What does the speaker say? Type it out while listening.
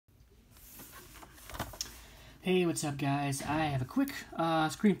Hey, what's up, guys? I have a quick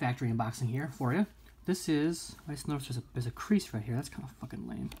Scream Factory unboxing here for you. This is... I just noticed there's a crease right here. That's kind of fucking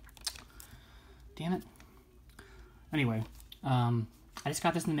lame. Damn it. Anyway, I just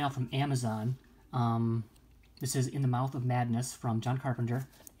got this in the mail from Amazon. This is In the Mouth of Madness from John Carpenter.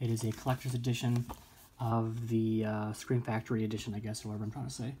 It is a collector's edition of the Scream Factory edition, I guess, or whatever I'm trying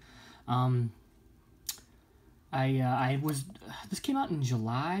to say. This came out in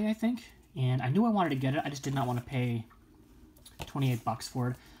July, I think. And I knew I wanted to get it. I just did not want to pay 28 bucks for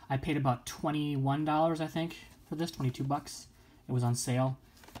it. I paid about $21, I think, for this. 22 bucks. It was on sale.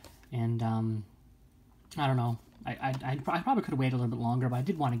 And, I don't know. I probably could have waited a little bit longer, but I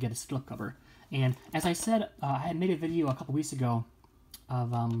did want to get a slipcover. And as I said, I had made a video a couple weeks ago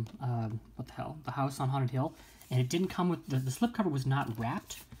of, what the hell? The House on Haunted Hill. And it didn't come with... The slipcover was not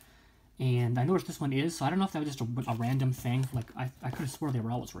wrapped. And I noticed this one is, so I don't know if that was just a random thing. Like, I could have swore they were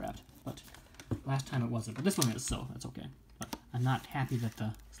always wrapped, but last time it wasn't. But this one is, so that's okay. But I'm not happy that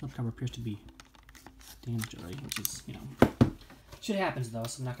the slipcover appears to be damaged already, which is, you know, shit happens though,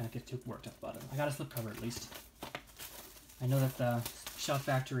 so I'm not going to get too worked up about it. I got a slipcover at least. I know that the Shout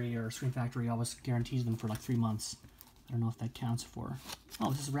Factory or Scream Factory always guarantees them for like 3 months. I don't know if that counts for... Oh,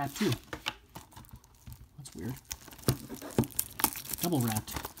 this is wrapped too. That's weird. Double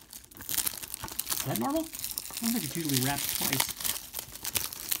wrapped. Is that normal? I don't think it's usually wrapped twice.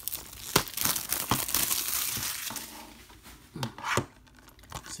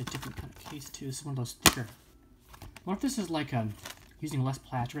 It's a different kind of case too. This is one of those thicker. What if this is like using less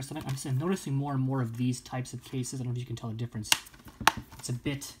plastic or something? I'm just noticing more and more of these types of cases. I don't know if you can tell the difference. It's a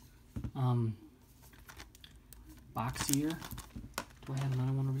bit boxier. Do I have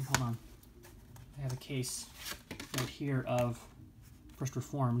another one over here? Hold on. I have a case right here of First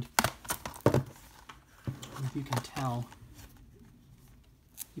Reformed. If you can tell,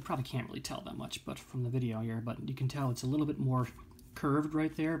 you probably can't really tell that much, but from the video here, but you can tell it's a little bit more curved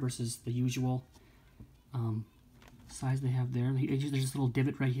right there versus the usual size they have there. There's this little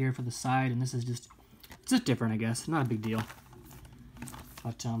divot right here for the side, and this is just, it's just different, I guess. Not a big deal.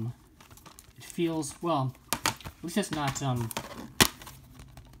 But it feels, well, at least it's not the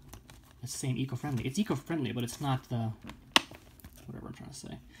same eco-friendly. It's eco-friendly, but it's not the, whatever I'm trying to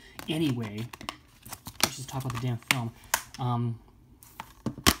say. Anyway, let's just talk about the damn film.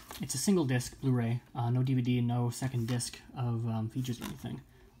 It's a single disc Blu-ray, no DVD, no second disc of features or anything.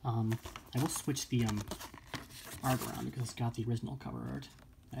 I will switch the art around because it's got the original cover art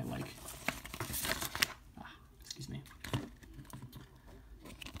I like. Excuse me.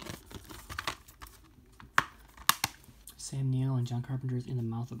 Sam Neill and John Carpenter's In the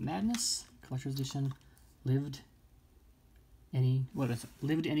Mouth of Madness, collector's edition. Lived any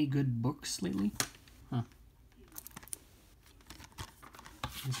good books lately? Huh.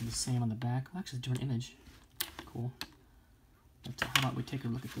 This is the same on the back. Well, actually, it's a different image. Cool. But how about we take a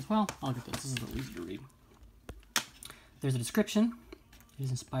look at this? Well, I'll look at this. This is a little easy to read. There's a description. It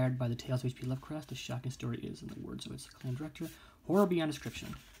is inspired by the tales of H.P. Lovecraft. A shocking story is, in the words of its acclaimed director, horror beyond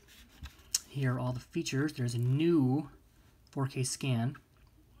description. Here are all the features. There's a new 4K scan.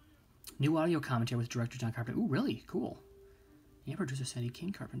 New audio commentary with director John Carpenter. Ooh, really? Cool. And producer Sandy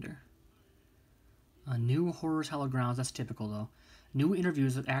King Carpenter. New Horrors Hallowed Grounds, that's typical though. New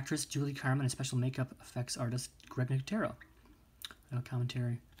interviews with actress Julie Carmen and special makeup effects artist Greg Nicotero. Audio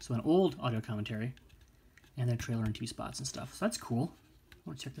commentary. So an old audio commentary. And then trailer and TV spots and stuff. So that's cool. I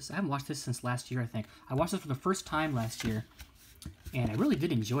want to check this. I haven't watched this since last year, I think. I watched this for the first time last year. And I really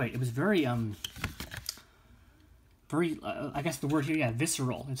did enjoy it. It was very, I guess the word here, yeah,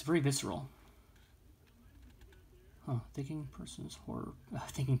 visceral. It's very visceral. Huh, thinking person's horror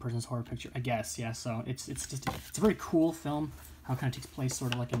picture. I guess, yeah. So it's a very cool film. How it kind of takes place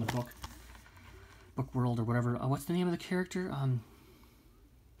sort of like in the book world or whatever. What's the name of the character?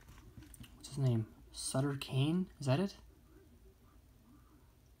 What's his name? Sutter Kane? Is that it?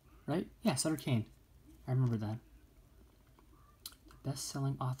 Right? Yeah, Sutter Kane. I remember that. The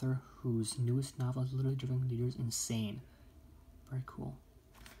best-selling author whose newest novel is literally driven readers insane. Very cool.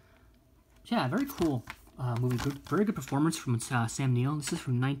 Yeah, very cool. Movie, very good performance from Sam Neill. This is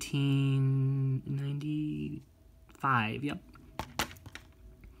from 1995. Yep.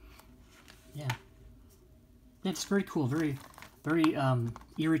 Yeah. Yeah, it's very cool. Very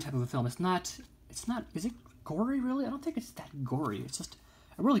eerie type of a film. It's not. Is it gory? Really? I don't think it's that gory. It's just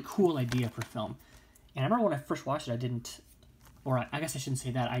a really cool idea for film. And I remember when I first watched it, I didn't, or I guess I shouldn't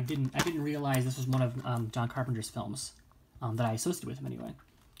say that. I didn't realize this was one of John Carpenter's films that I associated with him anyway.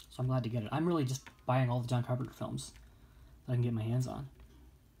 So I'm glad to get it. I'm really just buying all the John Carpenter films that I can get my hands on.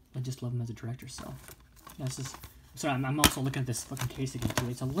 I just love him as a director, so. Yeah, this is... Sorry, I'm also looking at this fucking case again, too.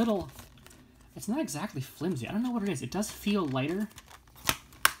 It's a little... It's not exactly flimsy. I don't know what it is. It does feel lighter.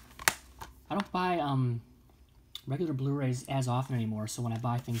 I don't buy regular Blu-rays as often anymore, so when I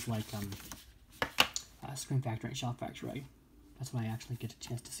buy things like Scream Factory and Shout Factory, that's when I actually get a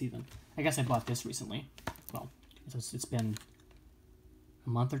chance to see them. I guess I bought this recently. Well, it's been a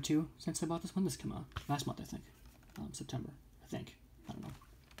month or two since I bought this one. This came out last month, I think. September, I think. I don't know.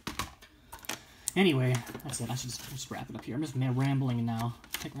 Anyway, that's it. I should just wrap it up here. I'm just rambling now.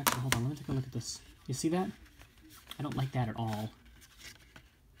 Actually, hold on. Let me take a look at this. You see that? I don't like that at all.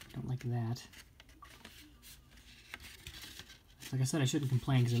 I don't like that. Like I said, I shouldn't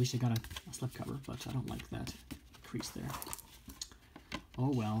complain because at least I got a slipcover, but I don't like that crease there. Oh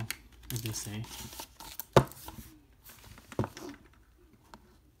well, as they say.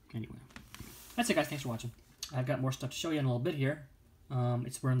 Anyway, that's it, guys. Thanks for watching. I've got more stuff to show you in a little bit here.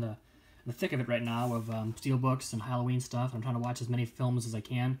 We're in the thick of it right now of steelbooks and Halloween stuff. I'm trying to watch as many films as I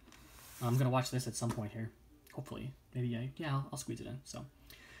can. I'm gonna watch this at some point here, hopefully. Maybe I'll squeeze it in. So,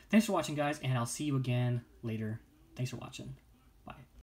 thanks for watching, guys, and I'll see you again later. Thanks for watching.